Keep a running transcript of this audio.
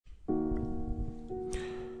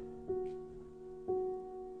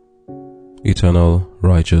Eternal,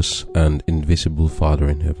 righteous, and invisible Father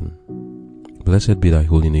in heaven, blessed be thy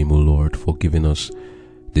holy name, O Lord, for giving us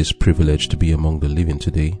this privilege to be among the living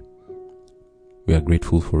today. We are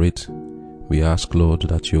grateful for it. We ask, Lord,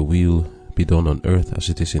 that your will be done on earth as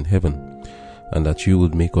it is in heaven, and that you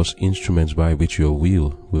would make us instruments by which your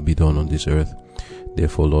will be done on this earth.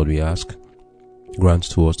 Therefore, Lord, we ask, grant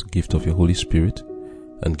to us the gift of your Holy Spirit,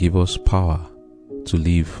 and give us power to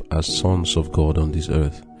live as sons of God on this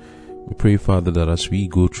earth. We pray, Father, that as we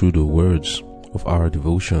go through the words of our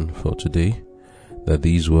devotion for today, that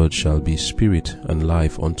these words shall be spirit and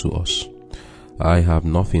life unto us. I have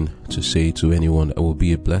nothing to say to anyone that will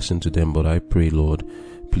be a blessing to them, but I pray, Lord,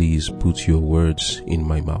 please put your words in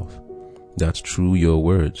my mouth, that through your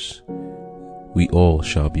words we all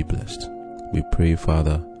shall be blessed. We pray,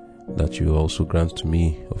 Father, that you also grant to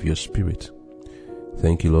me of your Spirit.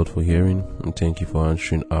 Thank you, Lord, for hearing, and thank you for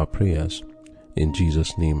answering our prayers. In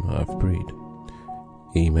Jesus' name I have prayed.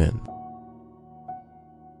 Amen.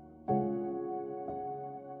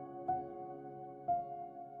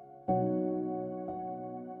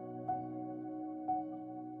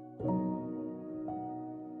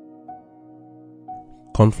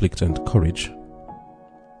 Conflict and Courage,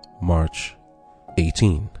 March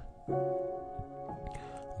 18.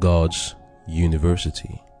 God's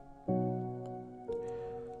University.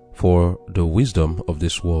 For the wisdom of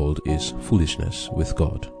this world is foolishness with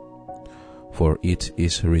God. For it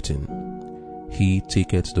is written, He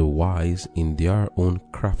taketh the wise in their own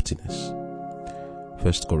craftiness.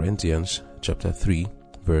 1 Corinthians chapter 3,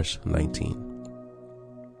 verse 19.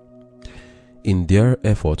 In their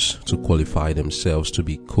efforts to qualify themselves to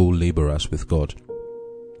be colaborers with God,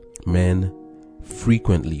 men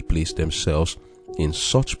frequently place themselves in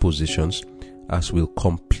such positions as will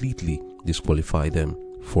completely disqualify them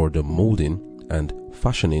for the molding and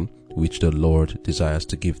fashioning which the Lord desires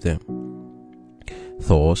to give them.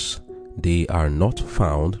 Thus, they are not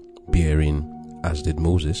found bearing, as did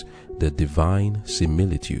Moses, the divine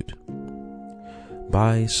similitude.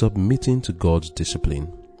 By submitting to God's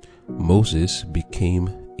discipline, Moses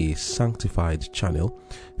became a sanctified channel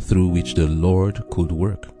through which the Lord could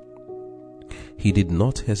work. He did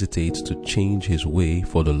not hesitate to change his way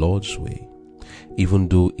for the Lord's way, even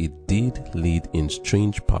though it did lead in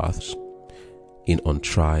strange paths, in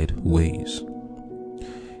untried ways.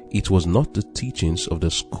 It was not the teachings of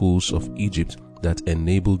the schools of Egypt that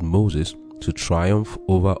enabled Moses to triumph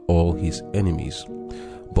over all his enemies,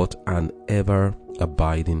 but an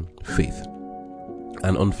ever-abiding faith,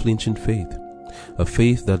 an unflinching faith, a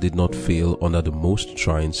faith that did not fail under the most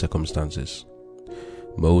trying circumstances.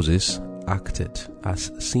 Moses acted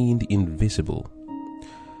as seeing the invisible.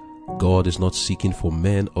 God is not seeking for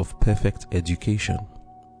men of perfect education.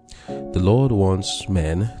 The Lord wants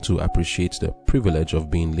men to appreciate the privilege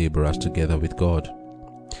of being laborers together with God.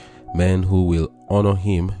 Men who will honor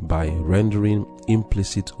Him by rendering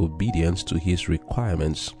implicit obedience to His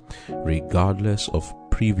requirements, regardless of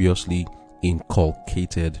previously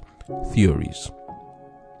inculcated theories.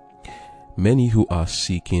 Many who are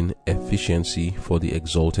seeking efficiency for the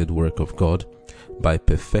exalted work of God by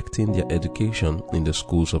perfecting their education in the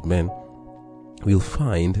schools of men will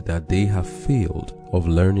find that they have failed of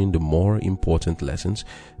learning the more important lessons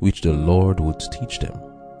which the Lord would teach them.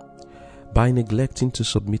 By neglecting to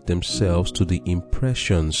submit themselves to the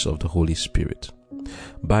impressions of the Holy Spirit,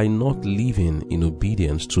 by not living in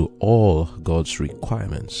obedience to all God's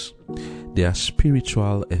requirements, their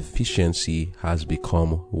spiritual efficiency has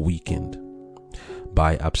become weakened.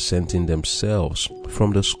 By absenting themselves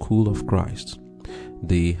from the school of Christ,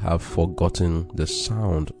 they have forgotten the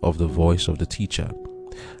sound of the voice of the teacher,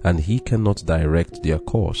 and he cannot direct their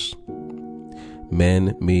course.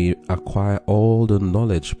 Men may acquire all the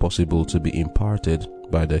knowledge possible to be imparted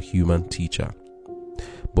by the human teacher,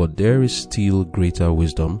 but there is still greater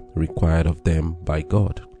wisdom required of them by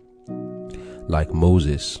God. Like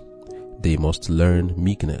Moses, they must learn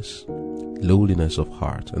meekness, lowliness of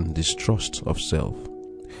heart, and distrust of self.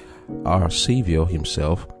 Our Saviour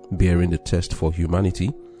Himself, bearing the test for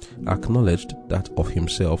humanity, acknowledged that of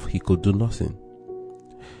Himself He could do nothing.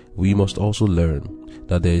 We must also learn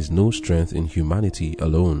that there is no strength in humanity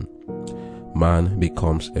alone. Man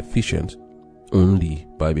becomes efficient only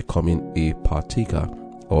by becoming a partaker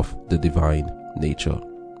of the divine nature.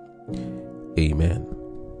 Amen.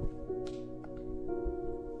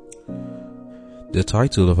 The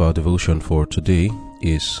title of our devotion for today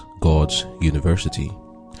is God's University,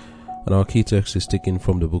 and our key text is taken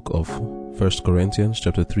from the book of 1 Corinthians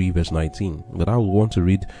chapter 3 verse 19, but I will want to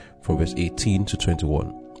read from verse 18 to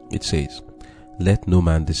 21. It says, "Let no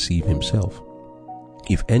man deceive himself.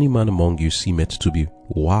 If any man among you seemeth to be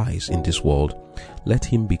wise in this world, let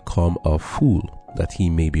him become a fool, that he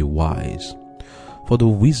may be wise. For the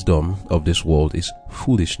wisdom of this world is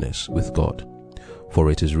foolishness with God. For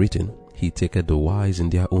it is written, He taketh the wise in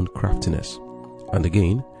their own craftiness. And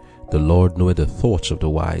again, the Lord knoweth the thoughts of the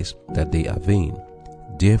wise, that they are vain.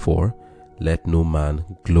 Therefore, let no man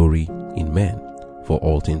glory in men, for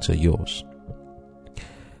all things are yours.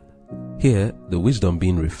 Here, the wisdom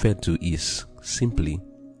being referred to is simply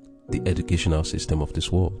the educational system of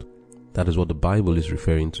this world. That is what the Bible is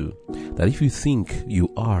referring to. That if you think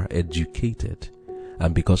you are educated,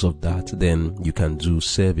 and because of that, then you can do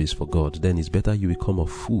service for God, then it's better you become a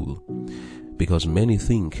fool. Because many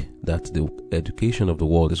think that the education of the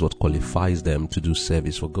world is what qualifies them to do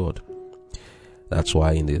service for God. That's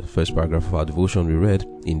why in the first paragraph of our devotion we read,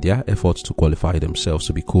 in their efforts to qualify themselves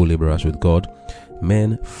to be co-laborers with God,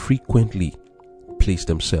 men frequently place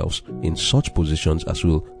themselves in such positions as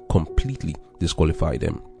will completely disqualify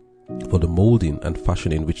them for the molding and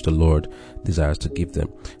fashioning which the Lord desires to give them.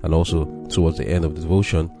 And also, towards the end of the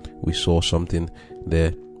devotion, we saw something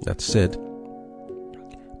there that said,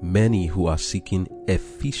 many who are seeking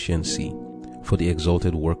efficiency for the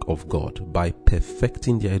exalted work of God by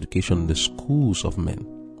perfecting their education in the schools of men.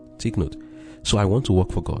 Take note. So I want to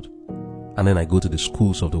work for God, and then I go to the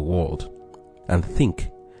schools of the world and think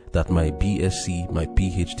that my BSc, my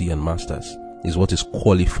PhD and Masters is what is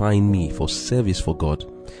qualifying me for service for God,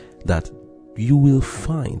 that you will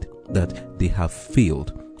find that they have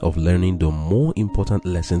failed of learning the more important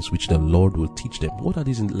lessons which the Lord will teach them. What are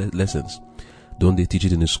these lessons? Don't they teach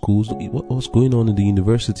it in the schools? What's going on in the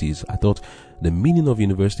universities? I thought the meaning of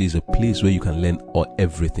university is a place where you can learn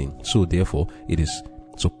everything. So therefore, it is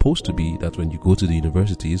supposed to be that when you go to the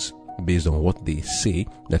universities, based on what they say,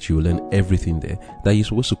 that you will learn everything there, that you're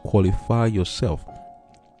supposed to qualify yourself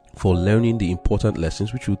for learning the important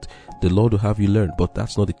lessons which the Lord will have you learn. But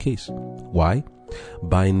that's not the case. Why?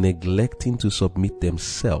 By neglecting to submit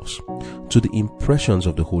themselves to the impressions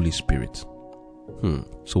of the Holy Spirit.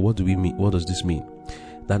 So what do we mean? What does this mean?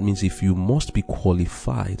 That means if you must be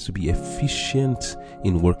qualified to be efficient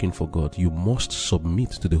in working for God, you must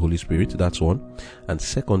submit to the Holy Spirit. That's one. And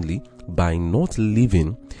secondly, by not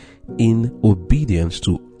living in obedience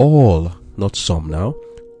to all, not some now,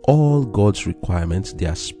 all God's requirements,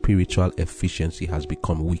 their spiritual efficiency has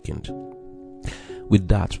become weakened. With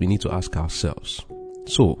that, we need to ask ourselves,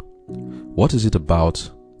 so what is it about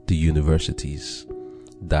the universities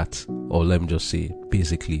that, or let me just say,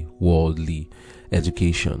 basically worldly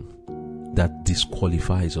education, that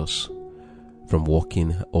disqualifies us from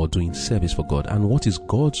working or doing service for God? And what is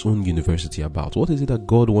God's own university about? What is it that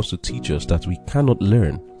God wants to teach us that we cannot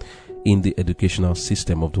learn in the educational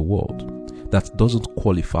system of the world that doesn't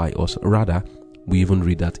qualify us? Rather, we even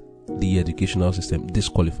read that the educational system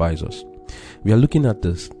disqualifies us. We are looking at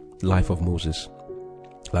the life of Moses.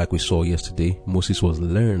 Like we saw yesterday, Moses was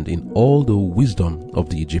learned in all the wisdom of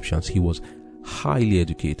the Egyptians. He was highly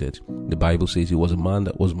educated. The Bible says he was a man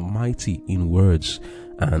that was mighty in words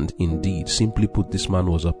and in deed. Simply put, this man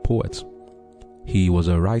was a poet. He was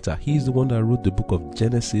a writer. He's the one that wrote the book of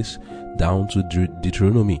Genesis down to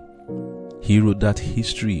Deuteronomy. He wrote that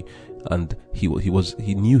history, and he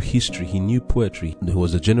knew history, he knew poetry. He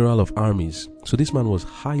was a general of armies. So this man was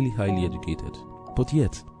highly educated. But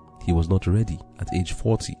yet, he was not ready at age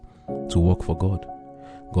 40 to work for God.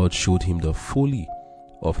 God showed him the folly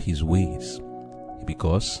of his ways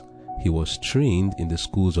because he was trained in the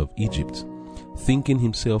schools of Egypt, thinking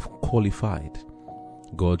himself qualified.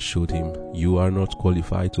 God showed him, you are not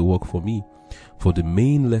qualified to work for me. For the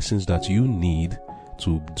main lessons that you need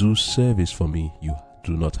to do service for me, you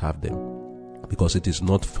do not have them, because it is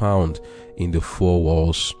not found in the four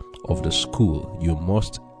walls of the school. You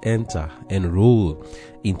must enroll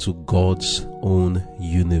into God's own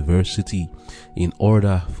university in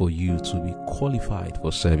order for you to be qualified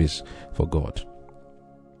for service for God.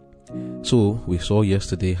 So we saw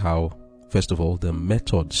yesterday how, first of all, the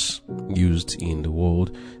methods used in the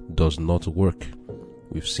world does not work.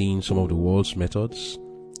 We've seen some of the world's methods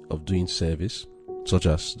of doing service, such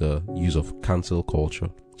as the use of cancel culture,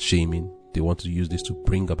 shaming. They want to use this to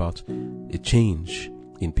bring about a change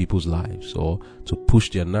in people's lives or to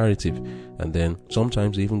push their narrative. And then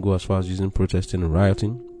sometimes they even go as far as using protesting and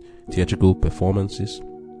rioting, theatrical performances,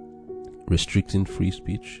 restricting free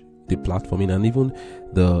speech, deplatforming, and even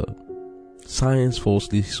the science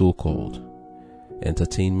falsely so-called,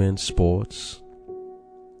 entertainment, sports.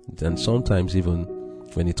 And sometimes even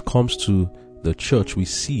when it comes to the church, we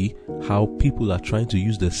see how people are trying to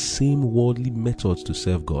use the same worldly methods to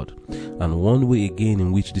serve God. And one way again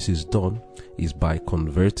in which this is done is by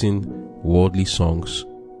converting worldly songs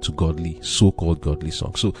to godly, so-called godly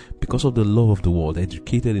songs. So because of the love of the world,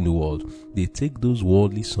 educated in the world, they take those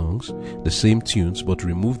worldly songs, the same tunes, but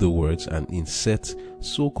remove the words and insert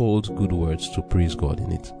so-called good words to praise God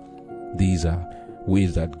in it. These are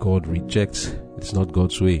ways that God rejects. It's not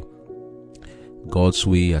God's way. God's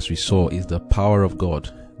way, as we saw, is the power of God.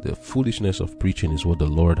 The foolishness of preaching is what the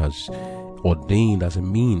Lord has ordained as a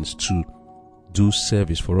means to do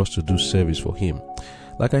service, for us to do service for Him.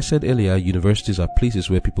 Like I said earlier, universities are places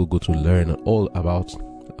where people go to learn all about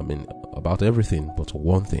everything but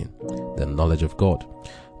one thing, the knowledge of God,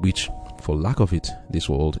 which, for lack of it, this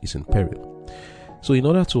world is in peril. So in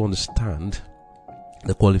order to understand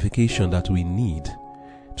the qualification that we need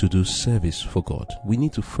to do service for God, we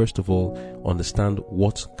need to first of all understand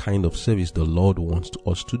what kind of service the Lord wants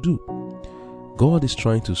us to do. God is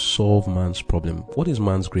trying to solve man's problem. What is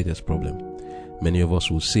man's greatest problem? Many of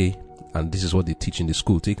us will say, and this is what they teach in the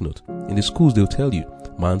school, take note. In the schools, they'll tell you,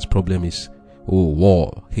 man's problem is,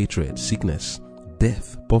 war, hatred, sickness,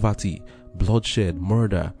 death, poverty, bloodshed,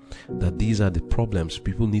 murder, that these are the problems.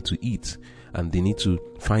 People need to eat, and they need to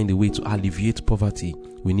find a way to alleviate poverty.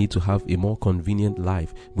 We need to have a more convenient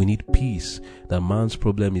life. We need peace. That man's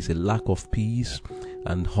problem is a lack of peace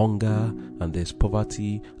and hunger, and there's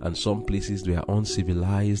poverty, and some places they are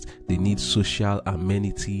uncivilized. They need social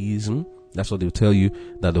amenities. That's what they'll tell you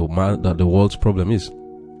that the world's problem is.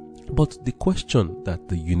 But the question that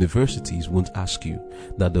the universities won't ask you,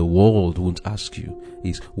 that the world won't ask you,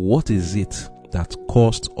 is what is it that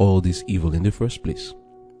caused all this evil in the first place?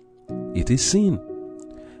 It is sin.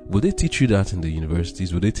 Will they teach you that in the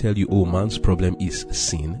universities? Will they tell you, man's problem is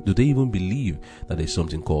sin? Do they even believe that there's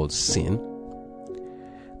something called sin?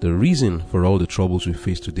 The reason for all the troubles we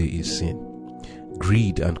face today is sin.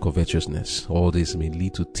 Greed and covetousness. All this may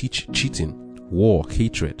lead to cheating, war,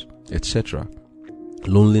 hatred, etc.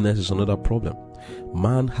 Loneliness is another problem.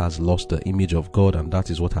 Man has lost the image of God, and that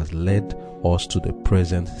is what has led us to the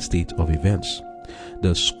present state of events.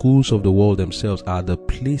 The schools of the world themselves are the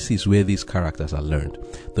places where these characters are learned.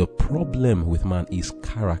 The problem with man is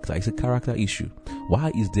character. It's a character issue.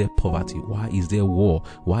 Why is there poverty? Why is there war?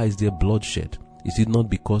 Why is there bloodshed? Is it not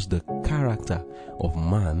because the character of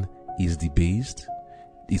man is debased,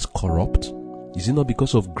 is corrupt? Is it not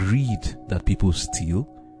because of greed that people steal?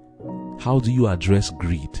 How do you address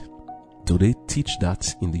greed? Do they teach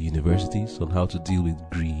that in the universities on how to deal with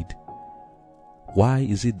greed? Why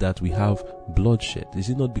is it that we have bloodshed? Is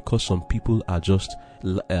it not because some people are just,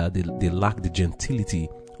 they lack the gentility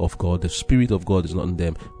of God, the Spirit of God is not in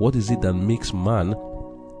them? What is it that makes man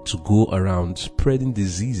to go around spreading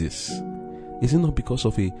diseases? Is it not because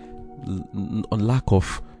of a lack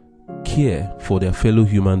of care for their fellow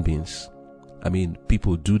human beings? I mean,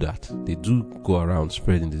 people do that. They do go around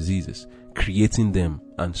spreading diseases, creating them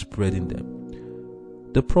and spreading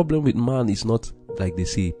them. The problem with man is not, like they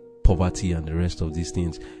say, poverty and the rest of these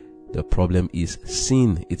things. The problem is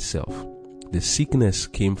sin itself. The sickness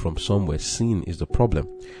came from somewhere. Sin is the problem.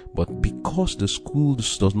 But because the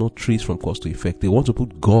schools does not trace from cause to effect, they want to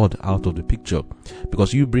put God out of the picture.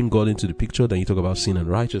 Because you bring God into the picture, then you talk about sin and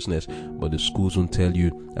righteousness. But the schools won't tell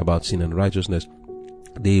you about sin and righteousness.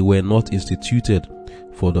 They were not instituted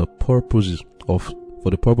for the purpose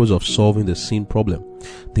of solving the sin problem.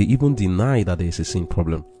 They even deny that there is a sin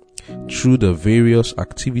problem. Through the various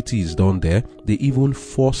activities done there, they even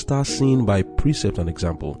foster sin by precept and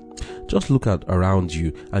example. Just look at around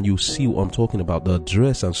you and you see what I'm talking about. The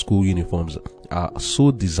dress and school uniforms are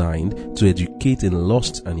so designed to educate in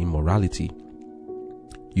lust and immorality.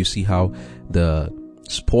 You see how the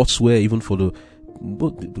sportswear, even for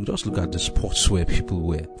just look at the sportswear people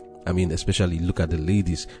wear. I mean, especially look at the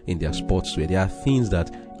ladies in their sportswear. There are things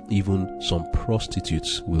that even some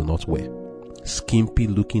prostitutes will not wear. Skimpy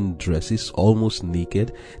looking dresses, almost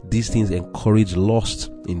naked. These things encourage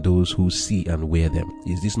lust in those who see and wear them.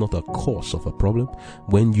 Is this not a cause of a problem?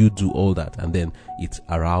 When you do all that and then it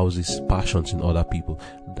arouses passions in other people,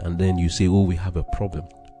 and then you say, we have a problem.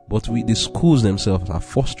 But the schools themselves are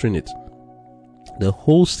fostering it. The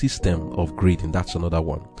whole system of grading, that's another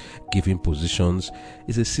one. Giving positions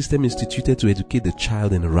is a system instituted to educate the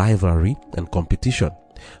child in rivalry and competition.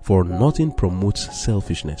 For nothing promotes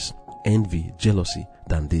selfishness, envy, jealousy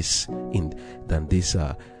than this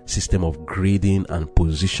system of grading and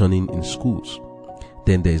positioning in schools.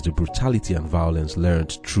 Then there is the brutality and violence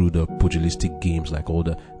learned through the pugilistic games, like all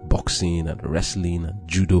the boxing and wrestling and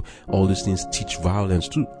judo. All these things teach violence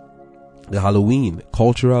too. The Halloween,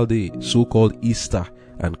 cultural day, so-called Easter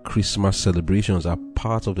and Christmas celebrations are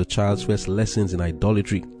part of the child's first lessons in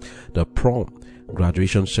idolatry. The prom,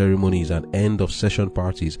 graduation ceremonies and end of session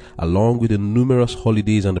parties, along with the numerous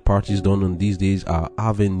holidays and the parties done on these days, are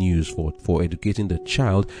avenues for educating the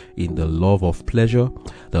child in the love of pleasure,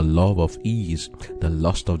 the love of ease, the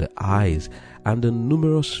lust of the eyes, and the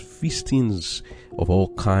numerous feastings of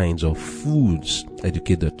all kinds of foods.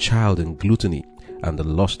 Educate the child in gluttony and the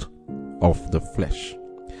lust of the flesh.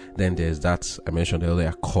 Then there's that I mentioned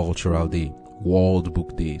earlier, cultural day, World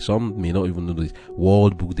Book Day. Some may not even know this.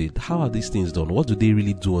 World Book Day. How are these things done? What do they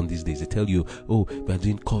really do on these days? They tell you, oh, we're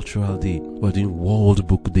doing cultural day, we're doing World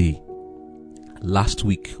Book Day. Last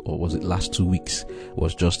week, or was it last 2 weeks,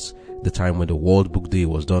 was just the time when the World Book Day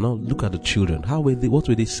was done. Now look at the children. What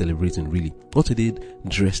were they celebrating really? What were they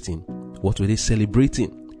dressed in? What were they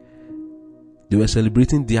celebrating? They were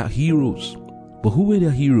celebrating their heroes. But who were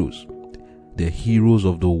their heroes? The heroes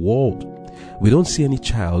of the world. We don't see any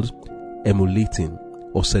child emulating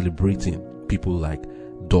or celebrating people like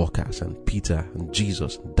Dorcas and Peter and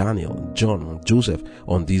Jesus, Daniel, and John and Joseph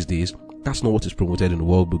on these days. That's not what is promoted in the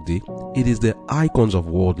World Book Day. It is the icons of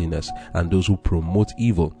worldliness and those who promote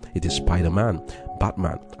evil. It is Spider-Man,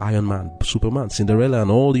 Batman, Iron Man, Superman, Cinderella,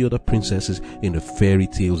 and all the other princesses in the fairy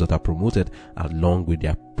tales that are promoted, along with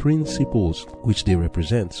their principles which they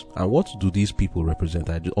represent. And what do these people represent?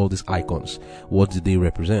 All these icons, what do they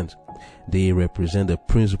represent? They represent the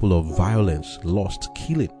principle of violence, lust,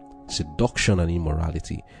 killing, seduction, and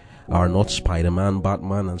immorality. Are not Spider-Man,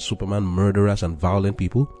 Batman, and Superman murderers and violent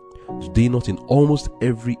people? Do they not in almost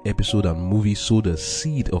every episode and movie sow the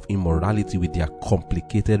seed of immorality with their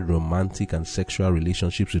complicated romantic and sexual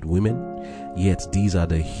relationships with women? Yet these are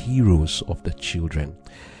the heroes of the children.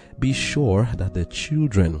 Be sure that the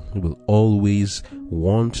children will always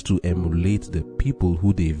want to emulate the people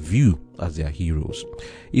who they view as their heroes.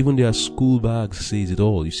 Even their school bags says it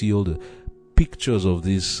all. You see all the pictures of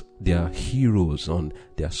their heroes on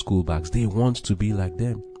their school bags. They want to be like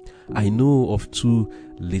them. I know of 2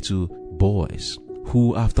 little boys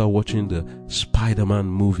who, after watching the Spider-Man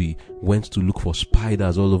movie, went to look for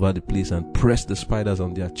spiders all over the place and pressed the spiders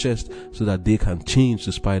on their chest so that they can change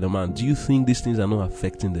to Spider-Man. Do you think these things are not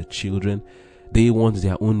affecting the children? They want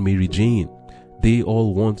their own Mary Jane. They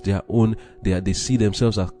all want their own, they see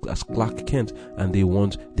themselves as Clark Kent, and they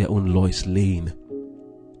want their own Lois Lane.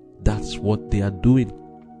 That's what they are doing.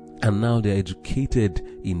 And now they're educated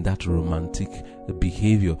in that romantic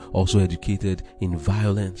behavior, also educated in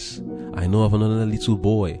violence. I know of another little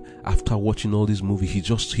boy, after watching all these movies, he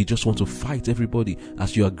just wants to fight everybody.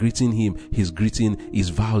 As you are greeting him, his greeting is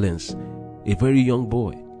violence. A very young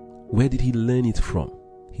boy. Where did he learn it from?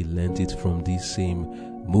 He learned it from these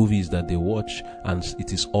same movies that they watch, and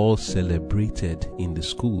it is all celebrated in the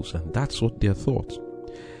schools, and that's what they're taught.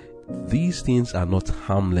 These things are not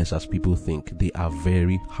harmless as people think. They are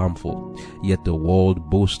very harmful. Yet the world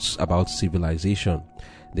boasts about civilization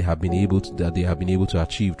they have been able to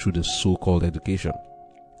achieve through the so-called education.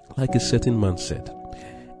 Like a certain man said,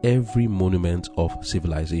 every monument of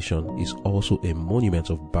civilization is also a monument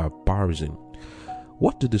of barbarism.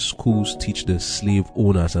 What did the schools teach the slave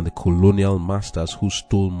owners and the colonial masters who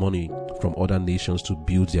stole money from other nations to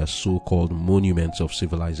build their so-called monuments of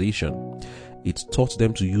civilization? It taught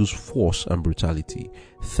them to use force and brutality,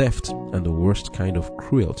 theft and the worst kind of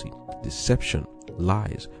cruelty, deception,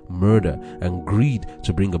 lies, murder, and greed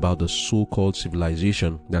to bring about the so-called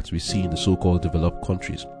civilization that we see in the so-called developed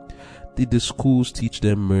countries. Did the schools teach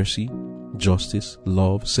them mercy, justice,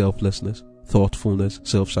 love, selflessness, thoughtfulness,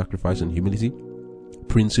 self-sacrifice, and humility?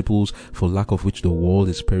 Principles for lack of which the world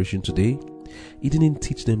is perishing today? It didn't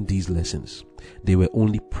teach them these lessons. They were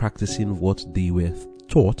only practicing what they were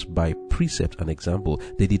taught by precept and example.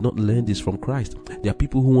 They did not learn this from Christ. There are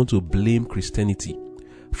people who want to blame Christianity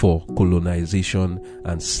for colonization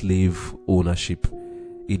and slave ownership.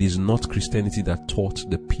 It is not Christianity that taught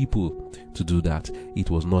the people to do that. It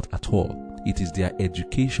was not at all. It is their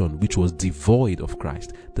education which was devoid of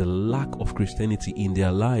Christ. The lack of Christianity in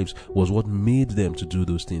their lives was what made them to do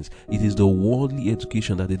those things. It is the worldly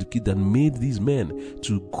education that made these men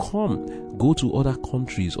to go to other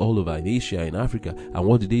countries all over in Asia, in Africa. And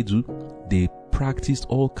what did they do? They practiced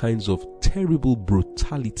all kinds of terrible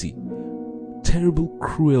brutality, terrible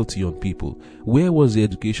cruelty on people. Where was the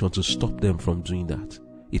education to stop them from doing that?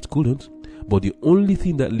 It couldn't. But the only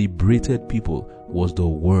thing that liberated people was the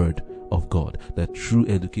word of God, the true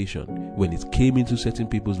education. When it came into certain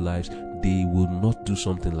people's lives, they would not do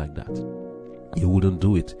something like that. They wouldn't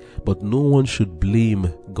do it. But no one should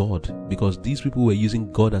blame God, because these people were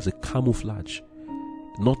using God as a camouflage.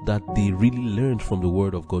 Not that they really learned from the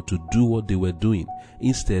word of God to do what they were doing.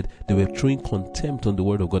 Instead, they were throwing contempt on the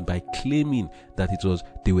word of God by claiming that it was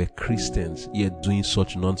they were Christians, yet doing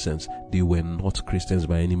such nonsense. They were not Christians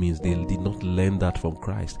by any means. They did not learn that from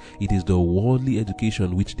Christ. It is the worldly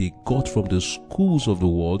education which they got from the schools of the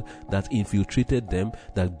world that infiltrated them,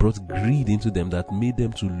 that brought greed into them, that made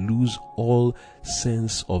them to lose all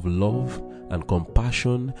sense of love and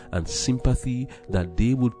compassion and sympathy, that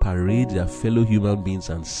they would parade their fellow human beings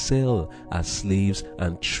and sell as slaves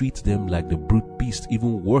and treat them like the brute beast,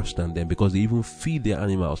 even worse than them, because they even feed their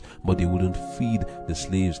animals, but they wouldn't feed the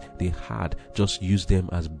slaves they had, just use them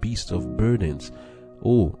as beasts of burdens.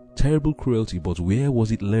 Oh, terrible cruelty, but where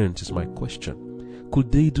was it learned is my question.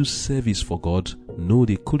 Could they do service for God? No,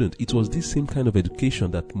 they couldn't. It was this same kind of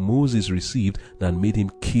education that Moses received that made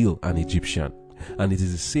him kill an Egyptian. And it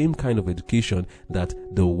is the same kind of education that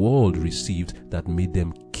the world received that made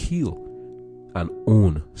them kill and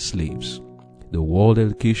own slaves. The world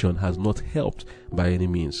education has not helped by any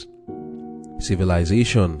means.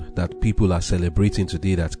 Civilization that people are celebrating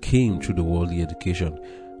today that came through the worldly education,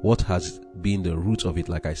 what has been the root of it?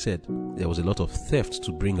 Like I said, there was a lot of theft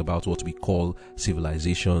to bring about what we call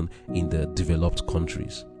civilization in the developed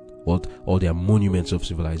countries. What all their monuments of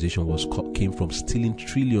civilization came from stealing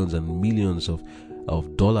trillions and millions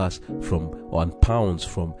of dollars and pounds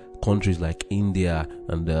from countries like India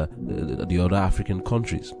and the other African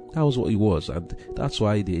countries. That was what it was, and that's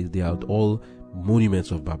why they are all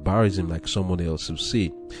monuments of barbarism, like someone else will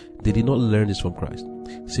say. They did not learn this from Christ.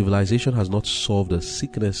 Civilization has not solved the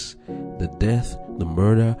sickness, the death, the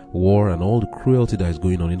murder, war, and all the cruelty that is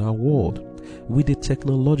going on in our world. With the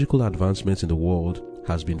technological advancements in the world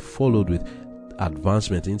has been followed with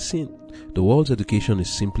advancement in sin. The world's education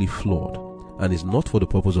is simply flawed and is not for the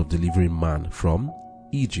purpose of delivering man from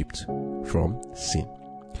Egypt, from sin.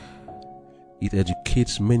 It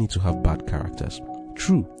educates many to have bad characters.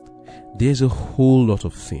 True, there's a whole lot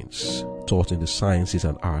of things taught in the sciences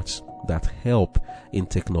and arts that help in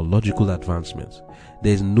technological advancements.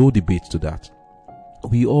 There's no debate to that.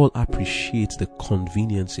 We all appreciate the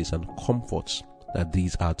conveniences and comforts that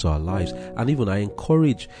these add to our lives, and even I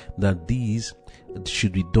encourage that these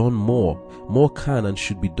should be done more can and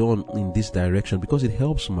should be done in this direction, because it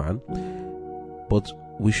helps man, but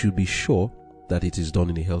we should be sure that it is done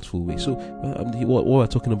in a healthful way. So what we're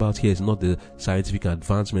talking about here is not the scientific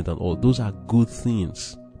advancement and all. Those are good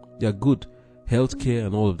things. They are good, healthcare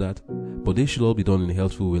and all of that, but they should all be done in a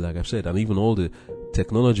healthful way, like I've said. And even all the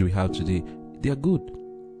technology we have today, they are good.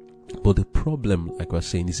 But the problem, like we're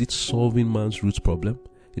saying, is it solving man's root problem?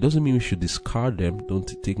 It doesn't mean we should discard them.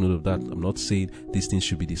 Don't take note of that. I'm not saying these things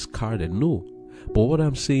should be discarded. No. But what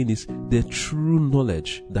I'm saying is the true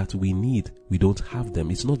knowledge that we need, we don't have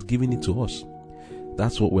them. It's not giving it to us.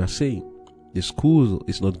 That's what we're saying. The school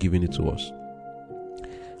is not giving it to us.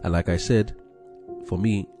 And like I said, for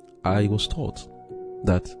me, I was taught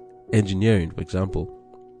that engineering, for example,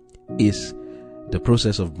 is the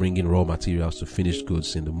process of bringing raw materials to finished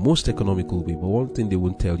goods in the most economical way. But one thing they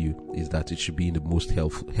won't tell you is that it should be in the most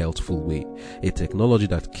healthful way. A technology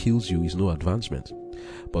that kills you is no advancement.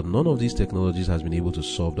 But none of these technologies has been able to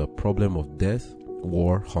solve the problem of death,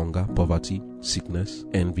 war, hunger, poverty, sickness,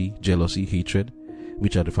 envy, jealousy, hatred,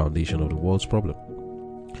 which are the foundation of the world's problem.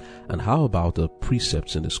 And how about the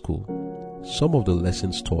precepts in the school? Some of the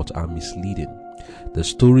lessons taught are misleading. The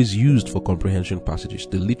stories used for comprehension passages,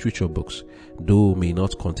 the literature books, though may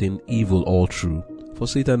not contain evil all true, for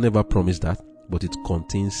Satan never promised that, but it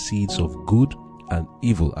contains seeds of good and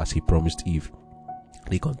evil as he promised Eve.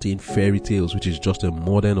 They contain fairy tales, which is just a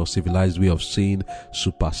modern or civilized way of saying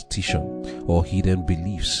superstition or hidden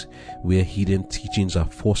beliefs, where hidden teachings are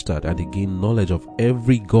fostered and they gain knowledge of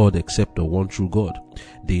every god except the one true God.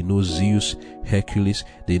 They know Zeus, Hercules,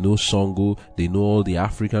 they know Songo, they know all the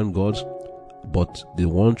African gods, but the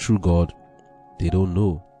one true God, they don't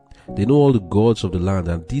know. They know all the gods of the land,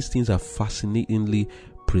 and these things are fascinatingly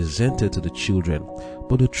presented to the children.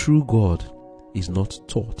 But the true God is not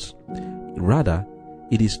taught. Rather,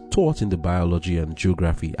 it is taught in the biology and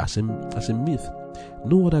geography as a myth.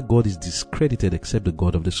 No other God is discredited except the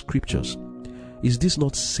God of the scriptures. Is this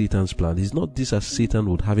not Satan's plan? Is not this as Satan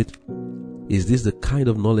would have it? Is this the kind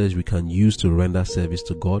of knowledge we can use to render service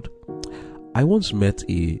to God? I once met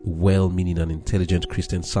a well-meaning and intelligent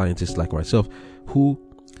Christian scientist like myself who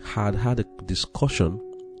had a discussion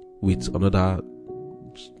with another,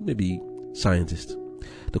 maybe, scientist.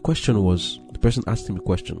 The person asked him a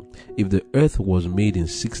question. If the earth was made in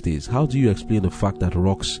 6 days, how do you explain the fact that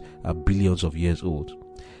rocks are billions of years old?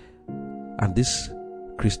 And this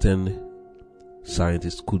Christian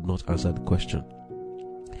scientist could not answer the question.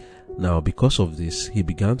 Now, because of this, he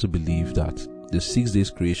began to believe that the 6 days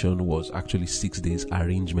creation was actually 6 days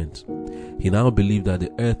arrangement. He now believed that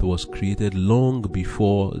the earth was created long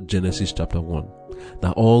before Genesis chapter 1.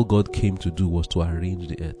 That all God came to do was to arrange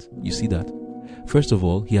the earth. You see that? First of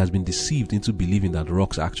all, he has been deceived into believing that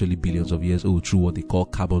rocks are actually billions of years old through what they call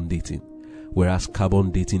carbon dating. Whereas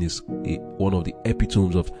carbon dating is one of the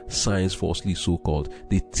epitomes of science, falsely so-called.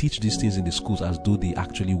 They teach these things in the schools as though they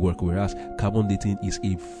actually work, whereas carbon dating is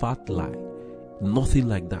a fat lie. Nothing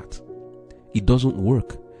like that. It doesn't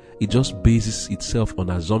work. It just bases itself on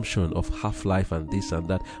assumption of half-life and this and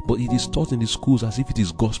that. But it is taught in the schools as if it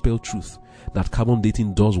is gospel truth that carbon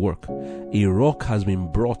dating does work. A rock has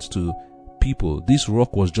been brought to people. This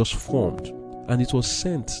rock was just formed and it was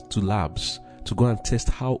sent to labs to go and test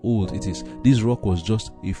how old it is. This rock was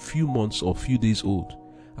just a few months or few days old.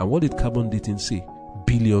 And what did carbon dating say?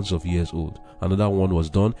 Billions of years old. Another one was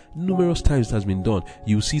done. Numerous times it has been done.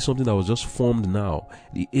 You see something that was just formed now.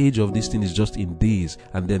 The age of this thing is just in days,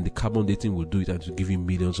 and then the carbon dating will do it and to give him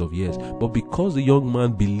millions of years. But because the young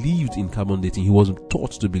man believed in carbon dating, he wasn't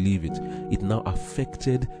taught to believe it. It now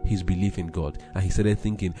affected his belief in God, and he started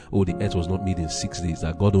thinking, oh, the earth was not made in 6 days,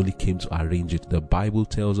 that God only came to arrange it. The Bible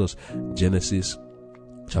tells us, Genesis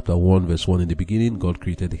chapter 1 verse 1, in the beginning God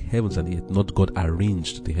created the heavens and the earth. Not God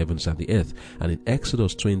arranged the heavens and the earth. And in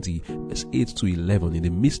Exodus 20 verse 8 to 11, in the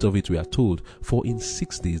midst of it we are told, for in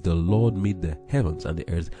 6 days the Lord made the heavens and the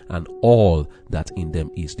earth and all that in them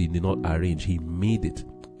is. He did not arrange, he made it.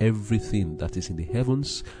 Everything that is in the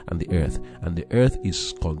heavens and the earth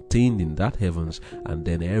is contained in that heavens, and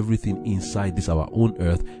then everything inside this our own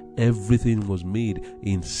earth, everything was made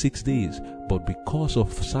in 6 days. But because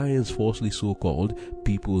of science, falsely so-called,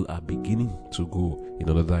 people are beginning to go in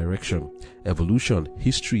another direction. Evolution,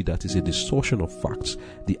 history that is a distortion of facts,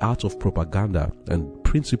 the art of propaganda, and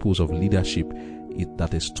principles of leadership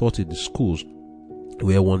that is taught in the schools,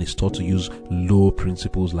 where one is taught to use low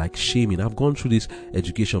principles like shaming. I've gone through this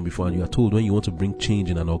education before, and you are told when you want to bring change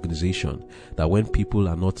in an organization, that when people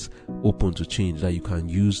are not open to change, that you can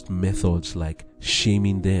use methods like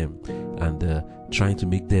shaming them and trying to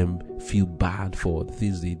make them feel bad for the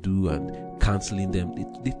things they do and canceling them.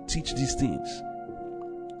 They teach these things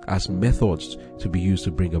as methods to be used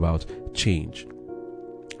to bring about change,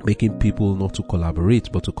 making people not to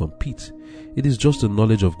collaborate but to compete. It is just the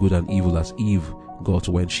knowledge of good and evil as Eve got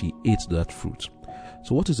when she ate that fruit.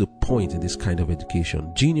 So what is the point in this kind of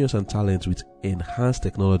education? Genius and talent with enhanced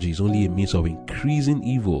technology is only a means of increasing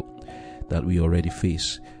evil that we already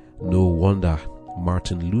face. No wonder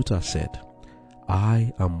Martin Luther said,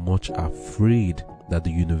 I am much afraid that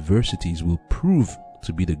the universities will prove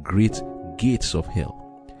to be the great gates of hell.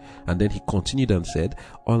 And then he continued and said,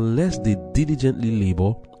 unless they diligently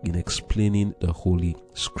labor in explaining the holy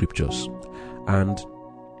scriptures and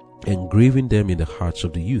engraving them in the hearts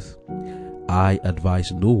of the youth. I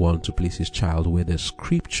advise no one to place his child where the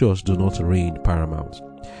scriptures do not reign paramount.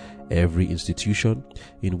 Every institution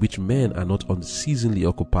in which men are not unceasingly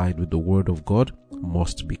occupied with the word of God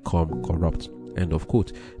must become corrupt. End of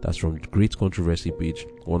quote. That's from Great Controversy, page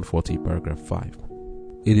 140, paragraph 5.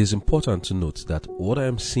 It is important to note that what I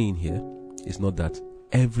am saying here is not that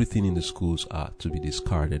everything in the schools are to be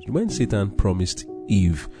discarded. When Satan promised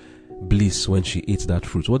Eve bliss when she ate that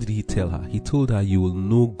fruit, what did he tell her? He told her, you will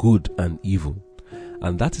know good and evil.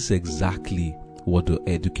 And that is exactly what the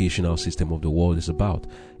educational system of the world is about.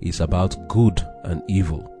 It's about good and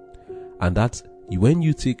evil. And that when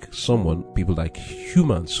you take people like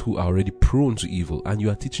humans who are already prone to evil, and you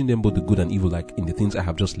are teaching them both the good and evil, like in the things I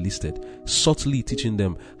have just listed, subtly teaching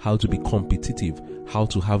them how to be competitive, how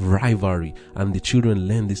to have rivalry, and the children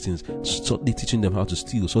learn these things, subtly teaching them how to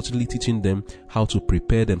steal, subtly teaching them how to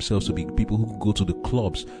prepare themselves to be people who go to the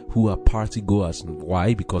clubs, who are party goers.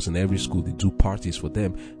 Why? Because in every school they do parties for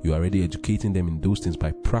them. You're already educating them in those things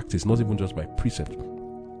by practice, not even just by precept.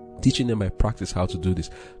 Teaching them by practice how to do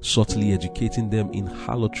this, subtly educating them in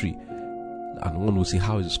harlotry. And one will say,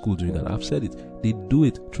 how is the school doing that? I've said it. They do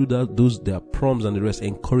it through their proms and the rest,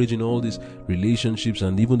 encouraging all these relationships,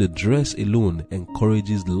 and even the dress alone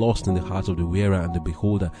encourages lust in the heart of the wearer and the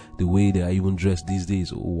beholder. The way they are even dressed these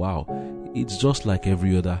days, oh wow, it's just like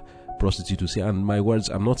every other prostitute to say. And my words,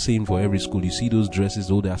 I'm not saying for every school. You see those dresses,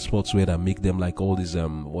 though, there are sportswear that make them like all these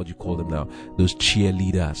what do you call them now, those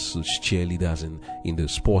cheerleaders in the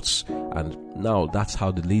sports. And now that's how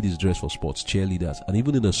the ladies dress for sports, cheerleaders. And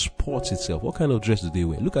even in the sports itself, what kind of dress do they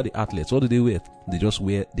wear? Look at the athletes. What do they wear?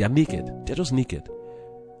 They are naked. They're just naked.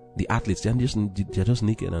 The athletes, they're just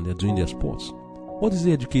naked and they're doing their sports. What is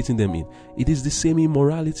he educating them in? It is the same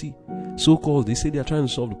immorality. So-called, they say they are trying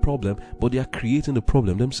to solve the problem, but they are creating the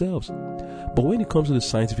problem themselves. But when it comes to the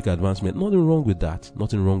scientific advancement, nothing wrong with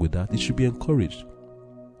that. It should be encouraged.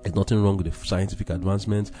 There's nothing wrong with the scientific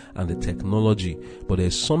advancements and the technology, but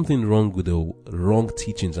there's something wrong with the wrong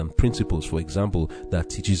teachings and principles, for example, that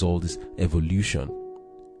teaches all this evolution,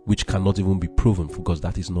 which cannot even be proven because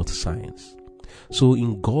that is not science. So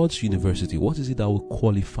in God's university, what is it that will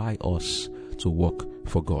qualify us to work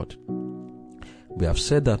for God? We have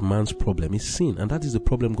said that man's problem is sin, and that is the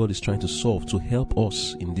problem God is trying to solve to help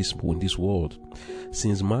us in this world.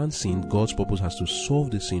 Since man sinned, God's purpose has been to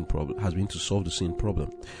solve the sin problem.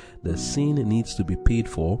 The sin needs to be paid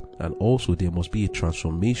for, and also there must be a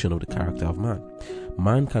transformation of the character of man.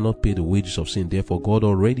 Man cannot pay the wages of sin. Therefore, God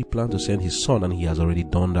already planned to send his son, and he has already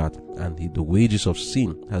done that. And the wages of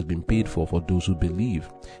sin has been paid for those who believe.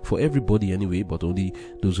 For everybody anyway, but only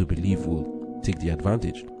those who believe will take the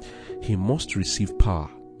advantage. He must receive power,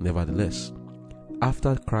 nevertheless.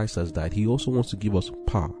 After Christ has died, he also wants to give us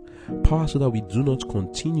power so that we do not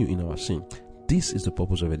continue in our sin. This is the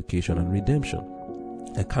purpose of education and redemption.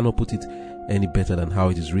 I cannot put it any better than how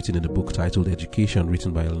it is written in the book titled Education,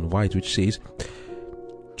 written by Ellen White, which says,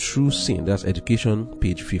 through sin, that's Education,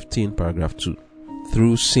 page 15, paragraph 2.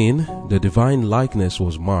 Through sin, the divine likeness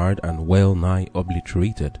was marred and well nigh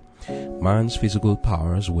obliterated. Man's physical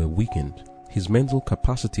powers were weakened. His mental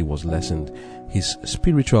capacity was lessened, his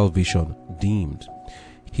spiritual vision dimmed.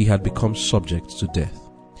 He had become subject to death.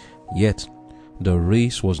 Yet, the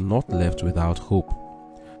race was not left without hope.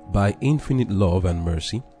 By infinite love and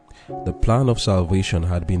mercy, the plan of salvation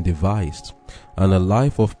had been devised, and a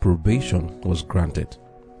life of probation was granted.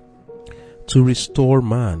 To restore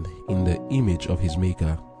man in the image of his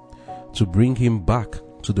Maker, to bring him back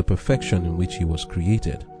to the perfection in which he was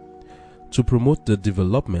created, to promote the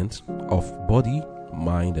development of body,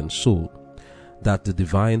 mind, and soul, that the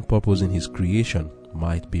divine purpose in his creation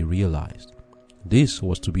might be realized. This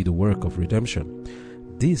was to be the work of redemption.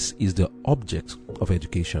 This is the object of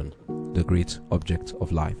education, the great object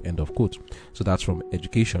of life. End of quote. So that's from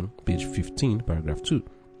Education, page 15, paragraph 2.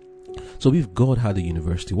 So if God had a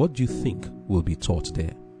university, what do you think will be taught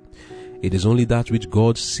there? It is only that which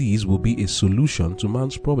God sees will be a solution to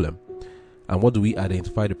man's problem. And what do we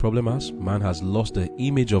identify the problem as? Man has lost the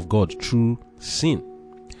image of God through sin.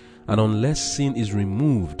 And unless sin is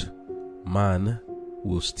removed, man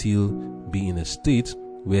will still be in a state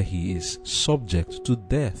where he is subject to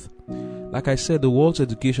death. Like I said, the world's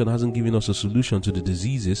education hasn't given us a solution to the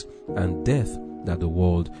diseases and death that the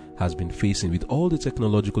world has been facing. With all the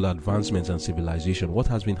technological advancements and civilization, what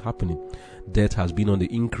has been happening? Death has been on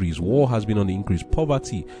the increase, war has been on the increase,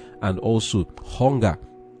 poverty and also hunger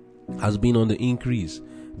has been on the increase.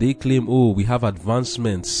 They claim, we have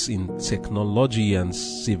advancements in technology and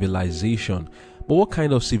civilization. But what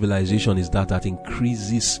kind of civilization is that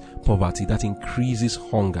increases poverty, that increases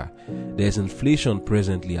hunger? There's inflation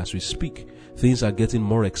presently as we speak. Things are getting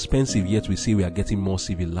more expensive, yet we say we are getting more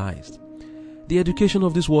civilized. The education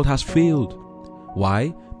of this world has failed.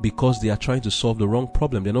 Why? Because they are trying to solve the wrong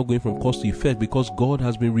problem. They're not going from cause to effect, because God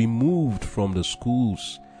has been removed from the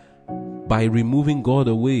schools. By removing God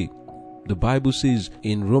away, the Bible says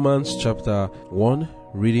in Romans chapter 1,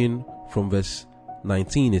 reading from verse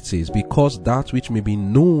 19, it says, because that which may be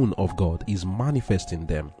known of God is manifest in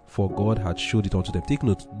them, for God had showed it unto them. Take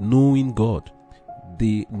note, knowing God.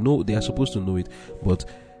 They are supposed to know it, but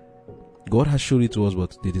God has showed it to us,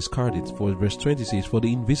 but they discard it. For verse 20 says, for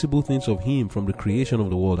the invisible things of him from the creation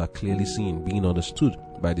of the world are clearly seen, being understood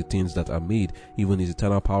by the things that are made, even his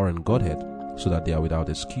eternal power and Godhead, so that they are without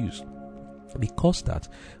excuse. Because that,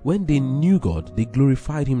 when they knew God, they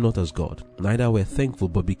glorified him not as God, neither were thankful,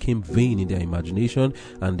 but became vain in their imagination,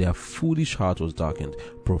 and their foolish heart was darkened.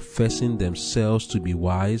 Professing themselves to be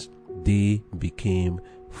wise, they became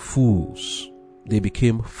fools. They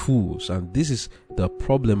became fools, and this is the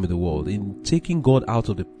problem with the world. In taking God out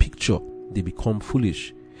of the picture, they become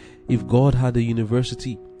foolish. If God had a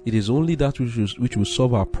university, it is only that which will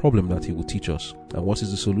solve our problem that he will teach us. And what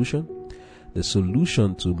is the solution? The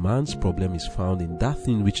solution to man's problem is found in that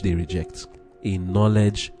thing which they reject, a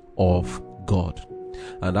knowledge of God.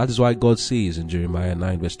 And that is why God says in Jeremiah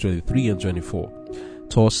 9 verse 23 and 24,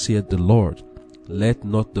 thus saith the Lord, let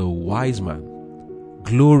not the wise man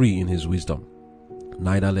glory in his wisdom,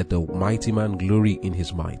 neither let the mighty man glory in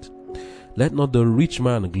his might. Let not the rich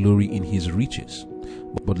man glory in his riches,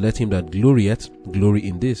 but let him that glorieth glory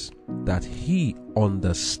in this, that he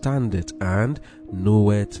understandeth and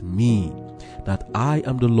knoweth me, that I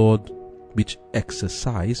am the Lord which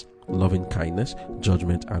exercise loving kindness,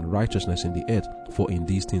 judgment, and righteousness in the earth. For in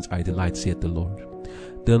these things I delight, saith the Lord.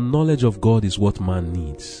 The knowledge of God is what man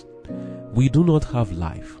needs. We do not have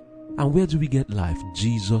life. And where do we get life?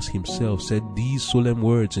 Jesus himself said these solemn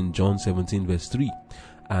words in John 17 verse 3.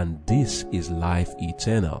 and this is life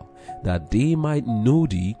eternal, that they might know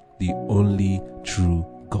thee, the only true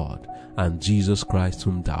God, and Jesus Christ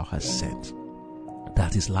whom thou hast sent.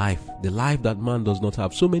 That is life, the life that man does not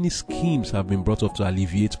have. So many schemes have been brought up to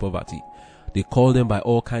alleviate poverty. They call them by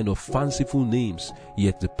all kind of fanciful names,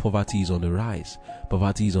 yet the poverty is on the rise.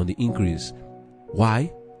 Poverty is on the increase.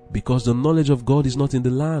 Why? Because the knowledge of God is not in the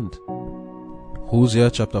land.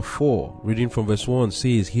 Hosea chapter 4, reading from verse 1,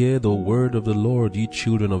 says, Hear the word of the Lord, ye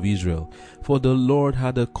children of Israel. For the Lord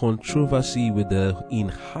had a controversy with the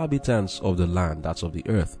inhabitants of the land, that's of the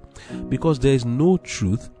earth, because there is no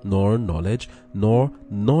truth, nor knowledge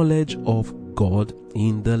of God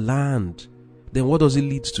in the land. Then what does it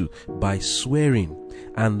lead to? By swearing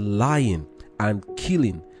and lying and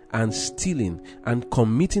killing and stealing and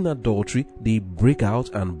committing adultery, they break out,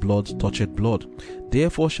 and blood toucheth blood.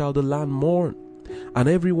 Therefore shall the land mourn, and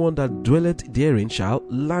everyone that dwelleth therein shall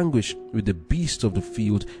languish, with the beasts of the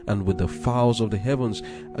field and with the fowls of the heavens.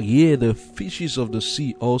 Yea, the fishes of the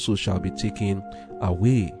sea also shall be taken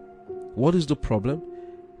away. What is the problem?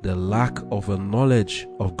 The lack of a knowledge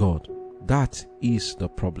of God. That is the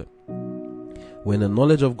problem. When the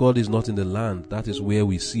knowledge of God is not in the land, that is where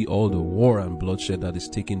we see all the war and bloodshed that is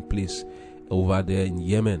taking place over there in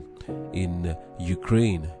Yemen, in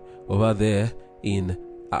Ukraine, over there in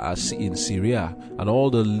Syria, and all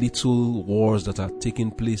the little wars that are taking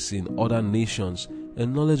place in other nations. The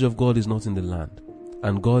knowledge of God is not in the land,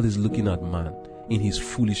 and God is looking at man in his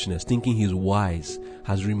foolishness, thinking he's wise,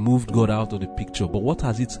 has removed God out of the picture. But what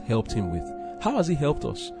has it helped him with? How has he helped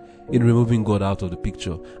us in removing God out of the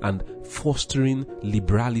picture and fostering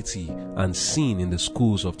liberality and sin in the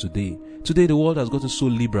schools of today? Today the world has gotten so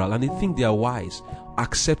liberal, and they think they are wise,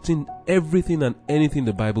 accepting everything and anything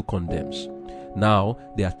the Bible condemns. Now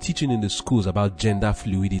they are teaching in the schools about gender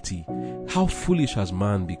fluidity. How foolish has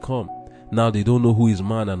man become? Now they don't know who is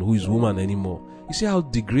man and who is woman anymore. You see how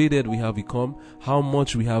degraded we have become? How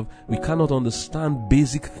much we cannot understand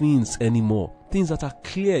basic things anymore. Things that are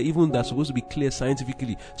clear, even that's supposed to be clear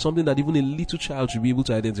scientifically. Something that even a little child should be able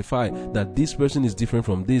to identify, that this person is different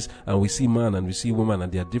from this, and we see man and we see woman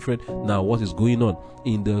and they are different. Now what is going on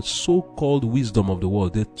in the so-called wisdom of the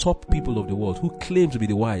world, the top people of the world who claim to be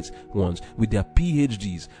the wise ones with their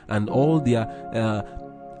PhDs and all their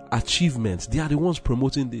achievements, they are the ones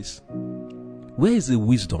promoting this. Where is the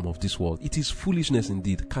wisdom of this world? It is foolishness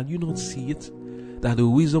indeed. Can you not see it? That the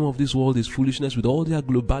wisdom of this world is foolishness with all their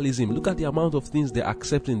globalism. Look at the amount of things they're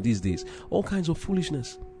accepting these days. All kinds of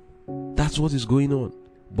foolishness. That's what is going on.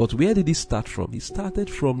 But where did it start from? It started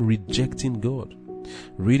from rejecting God.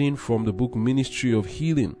 Reading from the book Ministry of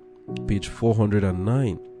Healing, page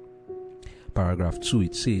 409, paragraph 2,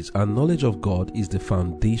 it says, "Our knowledge of God is the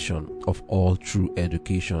foundation of all true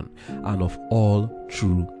education and of all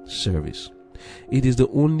true service. It is the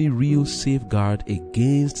only real safeguard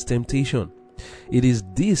against temptation. It is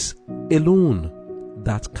this alone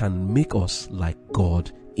that can make us like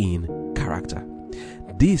God in character.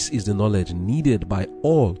 This is the knowledge needed by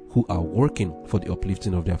all who are working for the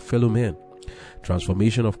uplifting of their fellow men.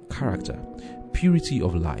 Transformation of character, purity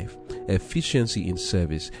of life, efficiency in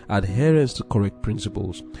service, adherence to correct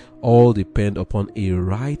principles, all depend upon a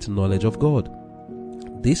right knowledge of God.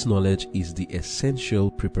 This knowledge is the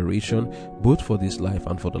essential preparation both for this life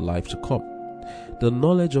and for the life to come. The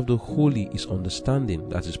knowledge of the holy is understanding,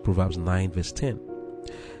 that is Proverbs 9 verse 10.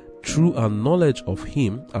 Through our knowledge of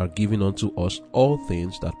him are given unto us all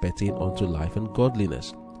things that pertain unto life and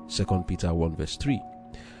godliness. 2 Peter 1 verse 3.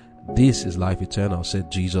 This is life eternal,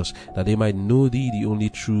 said Jesus, that they might know thee, the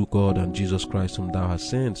only true God, and Jesus Christ whom thou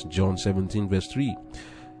hast sent. John 17 verse 3.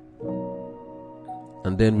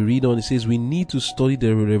 And then we read on, it says, we need to study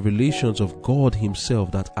the revelations of God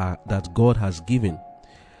himself that God has given.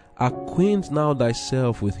 Acquaint now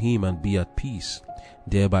thyself with him and be at peace.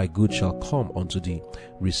 Thereby good shall come unto thee.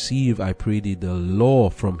 Receive, I pray thee, the law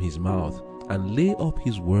from his mouth, and lay up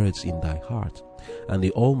his words in thy heart, and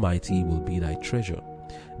the Almighty will be thy treasure.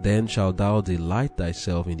 Then shalt thou delight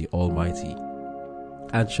thyself in the Almighty,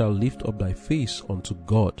 and shalt lift up thy face unto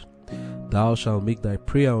God. Thou shalt make thy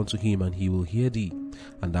prayer unto him, and he will hear thee,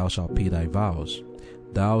 and thou shalt pay thy vows.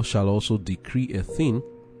 Thou shalt also decree a thing,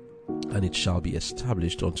 and it shall be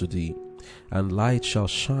established unto thee, and light shall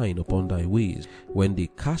shine upon thy ways. When they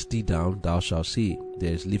cast thee down, thou shalt say,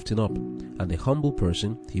 there is lifting up, and the humble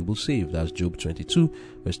person he will save. That's Job 22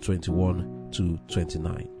 verse 21 to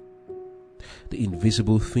 29. The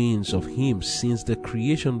invisible things of him since the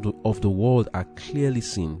creation of the world are clearly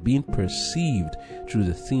seen, being perceived through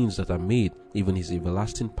the things that are made, even his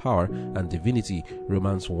everlasting power and divinity.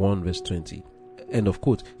 Romans 1 verse 20. End of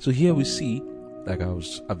quote. So here we see like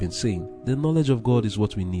I've been saying, the knowledge of God is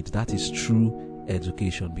what we need. That is true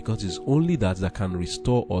education, because it's only that can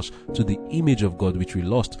restore us to the image of God which we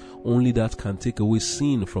lost. Only that can take away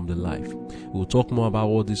sin from the life. We'll talk more about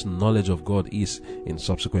what this knowledge of God is in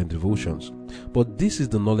subsequent devotions. But this is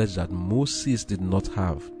the knowledge that Moses did not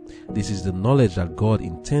have. This is the knowledge that God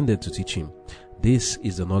intended to teach him. This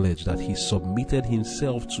is the knowledge that he submitted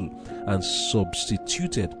himself to and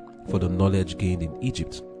substituted for the knowledge gained in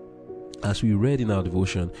Egypt. As we read in our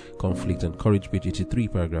devotion, Conflict and Courage, page 83,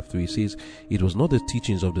 paragraph 3, says, "It was not the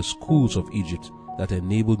teachings of the schools of Egypt that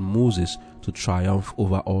enabled Moses to triumph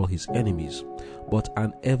over all his enemies, but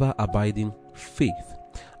an ever-abiding faith,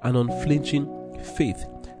 an unflinching faith,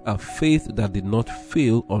 a faith that did not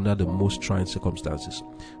fail under the most trying circumstances."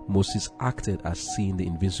 Moses acted as seeing the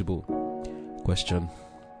invincible. Question: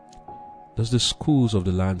 does the schools of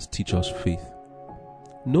the land teach us faith?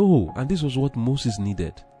 No, and this was what Moses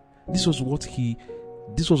needed. This was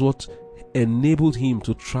what enabled him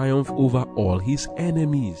to triumph over all his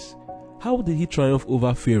enemies. How did he triumph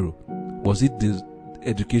over Pharaoh? Was it the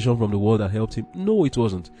education from the world that helped him? No, it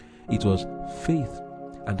wasn't. It was faith.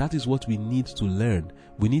 And that is what we need to learn.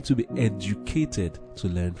 We need to be educated to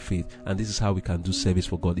learn faith. And this is how we can do service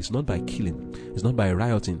for God. It's not by killing. It's not by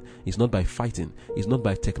rioting. It's not by fighting. It's not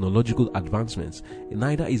by technological advancements.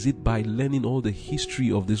 Neither is it by learning all the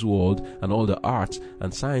history of this world and all the arts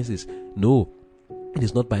and sciences. No, it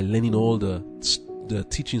is not by learning all the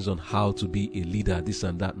teachings on how to be a leader, this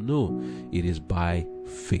and that. No, it is by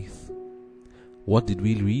faith. What did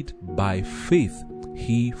we read? By faith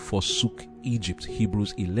he forsook Egypt.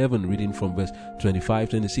 Hebrews 11, reading from verse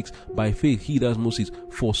 25-26. By faith he, that's Moses,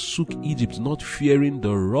 forsook Egypt, not fearing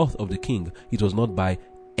the wrath of the king. It was not by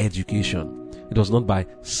education. It was not by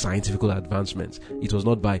scientific advancements. It was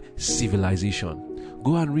not by civilization.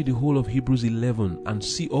 Go and read the whole of Hebrews 11 and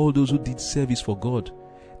see all those who did service for God.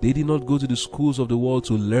 They did not go to the schools of the world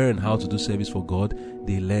to learn how to do service for God.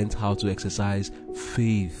 They learned how to exercise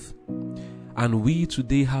faith. And we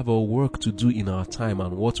today have our work to do in our time,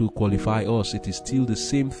 and what will qualify us, it is still the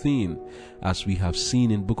same thing as we have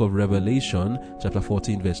seen in book of Revelation chapter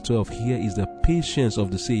 14 verse 12. Here is the patience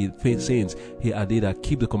of the saints. Here are they that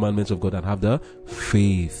keep the commandments of God and have the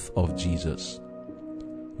faith of Jesus.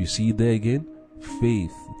 You see it there again?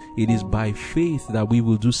 Faith. It is by faith that we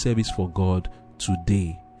will do service for God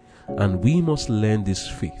today, and we must learn this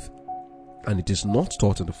faith, and it is not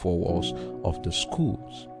taught in the four walls of the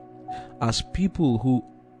schools. As people who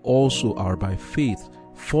also are by faith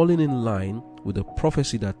falling in line with the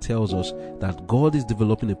prophecy that tells us that God is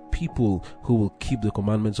developing a people who will keep the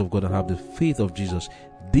commandments of God and have the faith of Jesus,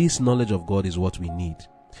 this knowledge of God is what we need.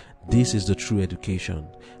 This is the true education,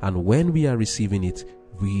 and when we are receiving it,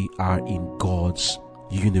 we are in God's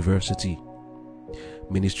university.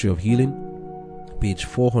 Ministry of Healing, page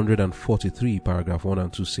 443, paragraph 1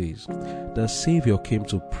 and 2 says, "The Saviour came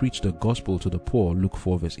to preach the gospel to the poor," Luke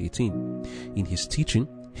 4 verse 18. "In his teaching,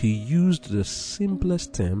 he used the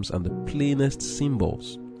simplest terms and the plainest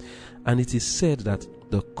symbols, and it is said that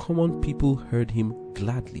the common people heard him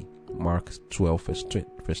gladly," Mark 12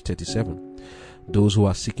 verse 37. "Those who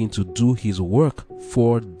are seeking to do his work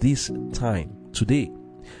for this time, today,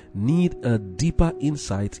 need a deeper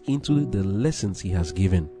insight into the lessons he has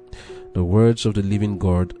given. The words of the living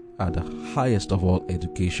God are the highest of all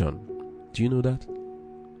education." Do you know that?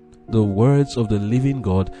 The words of the living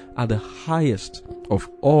God are the highest of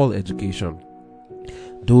all education.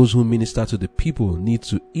 Those who minister to the people need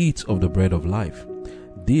to eat of the bread of life.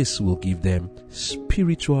 This will give them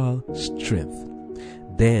spiritual strength.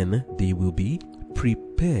 Then they will be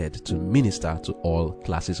prepared to minister to all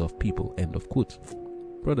classes of people. End of quote.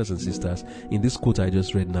 Brothers and sisters, in this quote I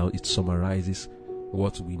just read now, it summarizes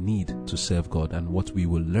what we need to serve God and what we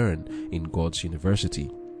will learn in God's university.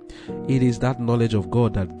 It is that knowledge of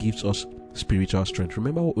God that gives us spiritual strength.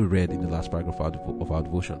 Remember what we read in the last paragraph of our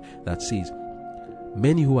devotion that says,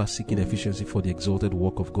 "Many who are seeking efficiency for the exalted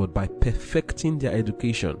work of God by perfecting their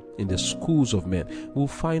education in the schools of men will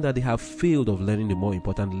find that they have failed of learning the more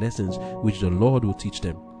important lessons which the Lord will teach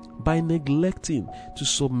them by neglecting to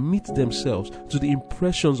submit themselves to the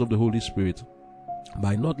impressions of the Holy Spirit.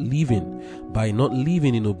 By not living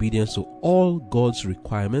in obedience to all God's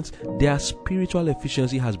requirements, their spiritual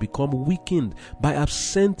efficiency has become weakened. By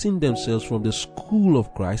absenting themselves from the school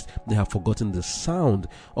of Christ, they have forgotten the sound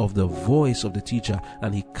of the voice of the teacher,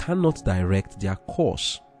 and he cannot direct their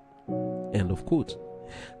course." End of quote.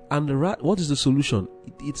 And what is the solution?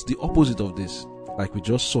 It's the opposite of this. Like we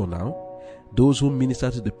just saw now, those who minister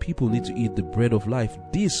to the people need to eat the bread of life.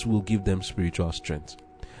 This will give them spiritual strength.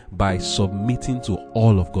 By submitting to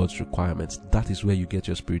all of God's requirements, that is where you get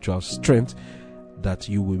your spiritual strength, that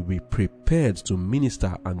you will be prepared to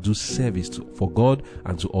minister and do service for God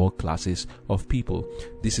and to all classes of people.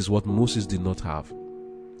 This is what Moses did not have.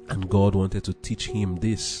 And God wanted to teach him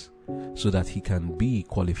this so that he can be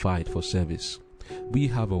qualified for service. We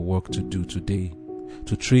have a work to do today,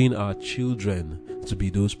 to train our children to be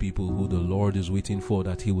those people who the Lord is waiting for,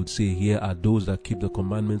 that he would say, here are those that keep the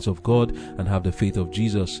commandments of God and have the faith of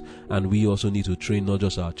Jesus. And we also need to train not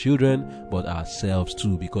just our children, but ourselves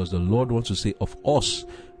too, because the Lord wants to say of us,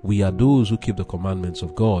 we are those who keep the commandments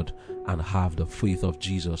of God and have the faith of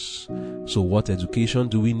Jesus. So what education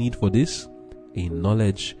do we need for this? A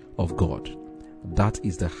knowledge of God. That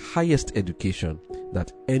is the highest education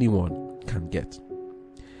that anyone can get.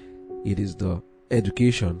 It is the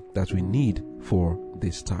education that we need for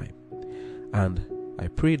this time. And I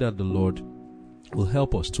pray that the Lord will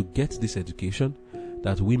help us to get this education,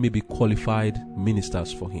 that we may be qualified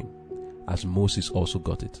ministers for him, as Moses also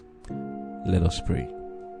got it. Let us pray.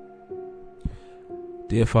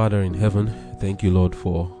 Dear Father in heaven, thank you, Lord,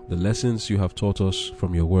 for the lessons you have taught us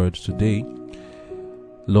from your word today.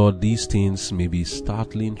 Lord, these things may be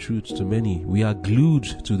startling truths to many. We are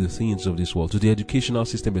glued to the things of this world, to the educational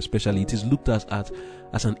system especially. It is looked at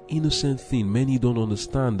as an innocent thing. Many don't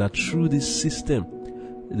understand that through this system,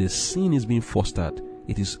 the sin is being fostered.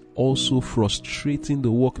 It is also frustrating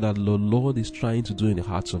the work that the Lord is trying to do in the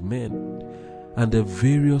hearts of men. And the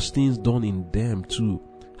various things done in them too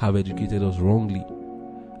have educated us wrongly.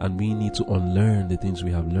 And we need to unlearn the things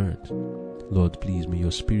we have learned. Lord, please, may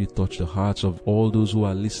your Spirit touch the hearts of all those who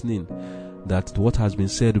are listening, that what has been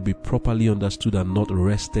said will be properly understood and not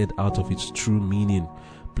wrested out of its true meaning.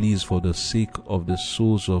 Please, for the sake of the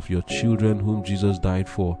souls of your children whom Jesus died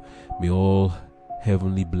for, may all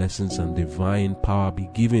heavenly blessings and divine power be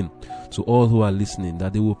given to all who are listening,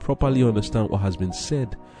 that they will properly understand what has been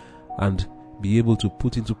said and be able to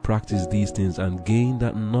put into practice these things and gain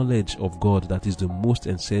that knowledge of God that is the most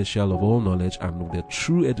essential of all knowledge, and the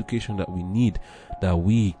true education that we need, that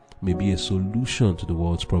we may be a solution to the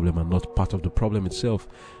world's problem and not part of the problem itself.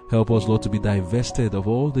 Help us, Lord, to be divested of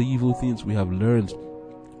all the evil things we have learned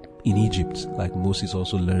in Egypt, like Moses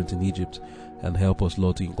also learned in Egypt, and help us,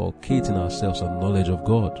 Lord, to inculcate in ourselves a knowledge of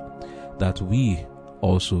God, that we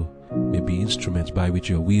also may be instruments by which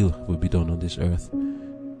your will be done on this earth.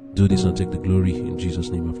 Do this and take the glory. In Jesus'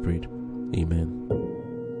 name I've prayed. Amen.